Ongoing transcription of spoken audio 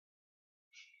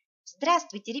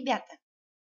Здравствуйте, ребята!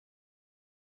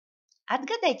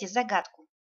 Отгадайте загадку.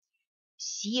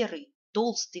 Серый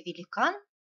толстый великан,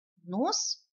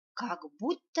 нос как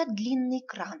будто длинный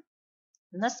кран.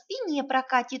 На спине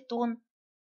прокатит он,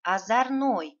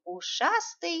 озорной,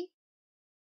 ушастый.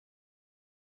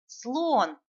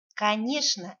 Слон!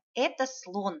 Конечно, это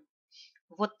слон.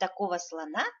 Вот такого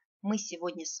слона мы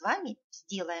сегодня с вами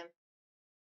сделаем.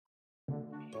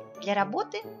 Для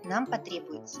работы нам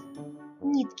потребуется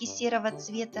нитки серого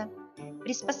цвета,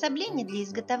 приспособление для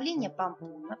изготовления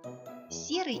помпонов,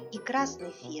 серый и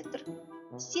красный фетр,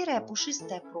 серая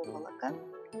пушистая проволока,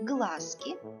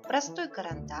 глазки, простой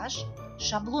карандаш,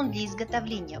 шаблон для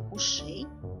изготовления ушей,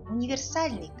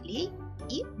 универсальный клей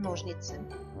и ножницы.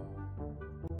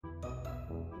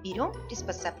 Берем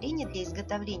приспособление для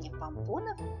изготовления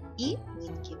помпонов и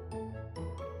нитки.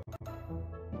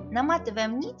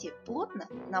 Наматываем нити плотно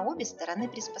на обе стороны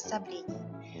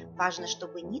приспособления. Важно,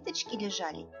 чтобы ниточки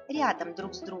лежали рядом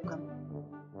друг с другом.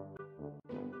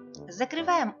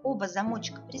 Закрываем оба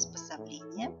замочка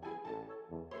приспособления.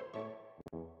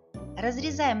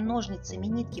 Разрезаем ножницами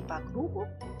нитки по кругу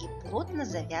и плотно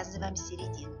завязываем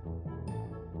середину.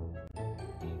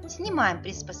 Снимаем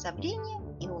приспособление,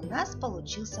 и у нас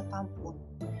получился помпон.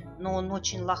 Но он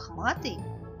очень лохматый,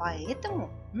 поэтому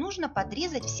нужно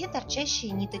подрезать все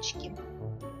торчащие ниточки.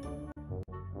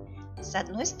 С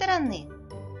одной стороны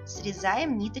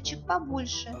срезаем ниточек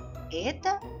побольше.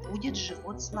 Это будет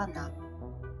живот слона.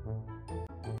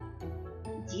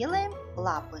 Делаем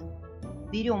лапы.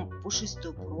 Берем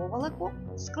пушистую проволоку,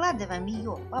 складываем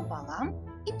ее пополам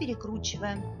и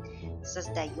перекручиваем.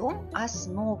 Создаем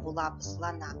основу лапы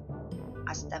слона.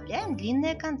 Оставляем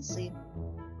длинные концы.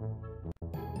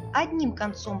 Одним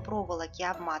концом проволоки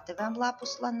обматываем лапу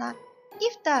слона и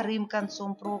вторым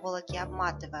концом проволоки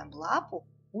обматываем лапу,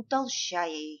 утолщая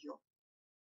ее.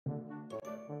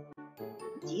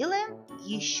 Делаем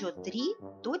еще 3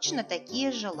 точно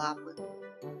такие же лапы.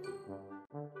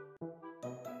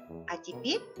 А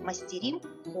теперь мастерим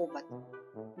хобот.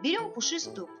 Берем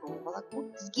пушистую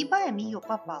проволоку, сгибаем ее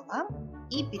пополам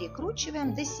и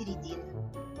перекручиваем до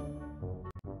середины.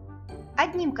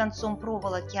 Одним концом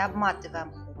проволоки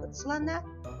обматываем хобот слона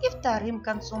и вторым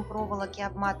концом проволоки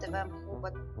обматываем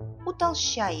хобот,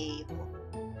 утолщая его.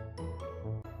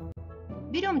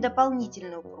 Берем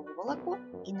дополнительную проволоку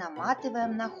и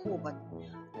наматываем на хобот,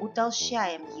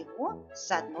 утолщаем его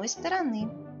с одной стороны.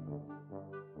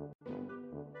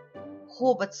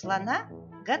 Хобот слона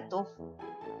готов.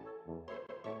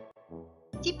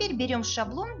 Теперь берем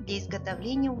шаблон для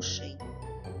изготовления ушей.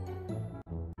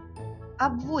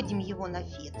 Обводим его на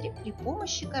фетре при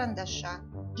помощи карандаша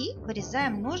и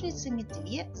вырезаем ножницами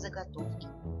 2 заготовки.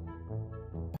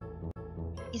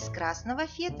 Из красного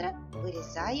фетра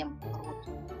вырезаем рот.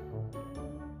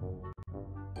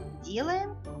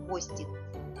 Делаем хвостик.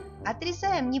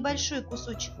 Отрезаем небольшой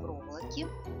кусочек проволоки.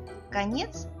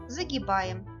 Конец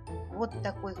загибаем. Вот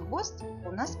такой хвост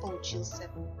у нас получился.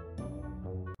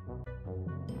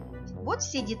 Вот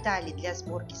все детали для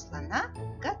сборки слона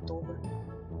готовы.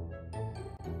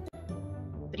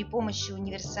 При помощи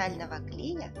универсального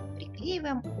клея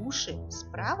приклеиваем уши с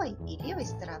правой и левой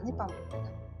стороны помпона.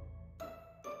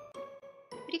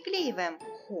 Приклеиваем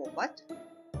хобот.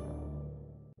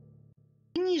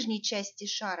 К нижней части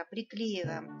шара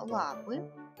приклеиваем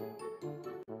лапы.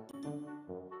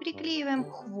 Приклеиваем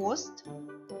хвост,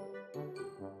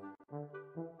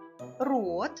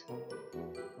 рот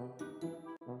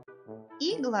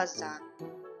и глаза.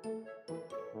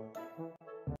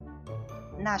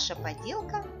 Наша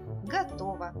поделка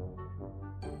готова.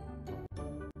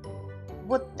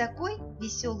 Вот такой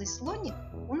веселый слоник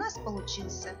у нас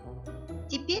получился.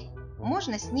 Теперь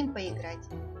можно с ним поиграть.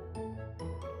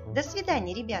 До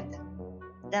свидания, ребята!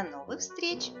 До новых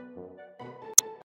встреч!